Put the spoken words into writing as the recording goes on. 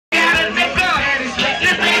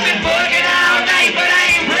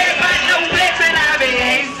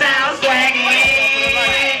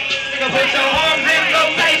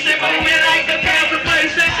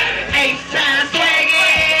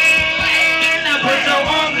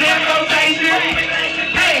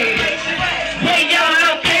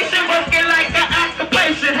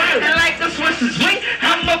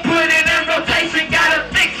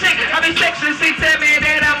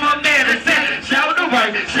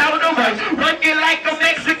work, working like a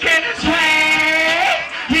Mexican swag.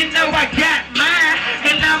 You know I got mine,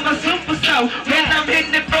 and I'm a super soul when I'm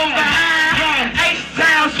hitting it from behind.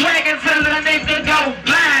 H-Town swagging till the nigga go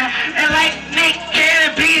blind, and like Nick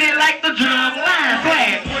Cannon beat it like the drum line.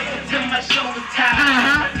 Swag till my shoulders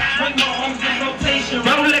tired. One more on the rotation,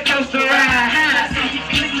 roller coaster ride.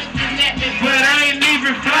 But I ain't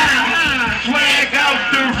even fly. Swag off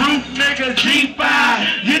the roof, nigga, G5.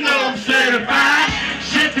 You know I'm certified.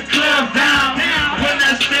 Shut the club down when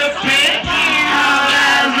I still pay. All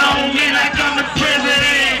eyes on me like I'm the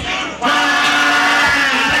president.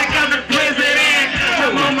 Like I'm the president.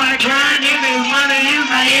 I'm on my grind, give me money, use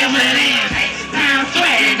my evidence. H-Town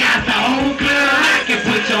swag got the whole club rockin'.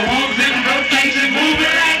 Put your arms in rotation, move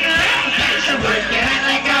it like a rotation. Work it out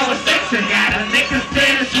like I was sexing. Got a nigga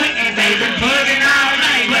steady sweating, they been bugging all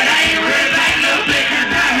night, but I ain't real like no big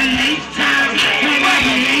and I be H-Town,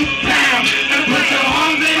 H-Town. And put your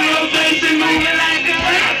arms in rotation, move it like a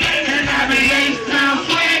rotation. And I be H-Town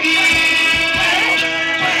swagging.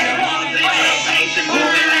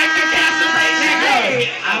 Move it like a constellation.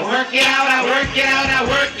 I work it out, I work it out, I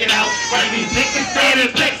work it out. But these niggas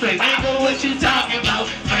steady flexing, nigga, what you talking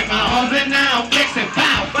about? Turn my arms in now, I'm flexing,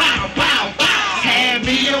 bow, bow, bow, bow. Hand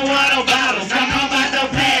me your water bottle, come on about to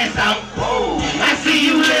pass out. I see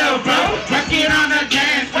you little bro, working on the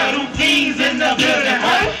dance floor, them things in the building,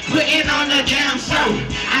 putting on the jam show.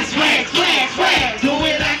 I swag, swag, swag, do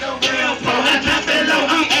it like a real pro. I drop it low,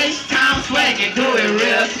 I'm H-Town swagging, do it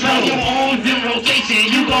real slow. Your arms in rotation,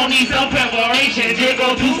 you gon' need some preparation. They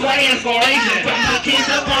go do swag inspiration. Put the kids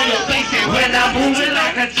up on your face, and when I move it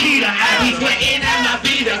like a cheetah, I be sweating at my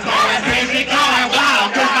feet, going crazy, going wild,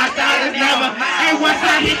 cause my style is never. And once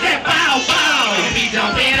I hit that bow, bow, be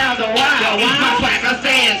jumping out the wild. My swagger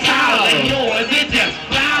staying tall, and yours it just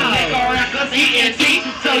loud. Nigga records ENT,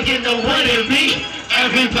 so you know what it be.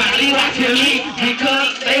 Everybody watching me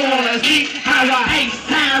because they wanna see how I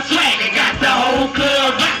H-Town swag and got the whole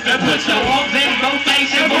club rockin'. Put your arms in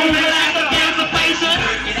rotation, move it like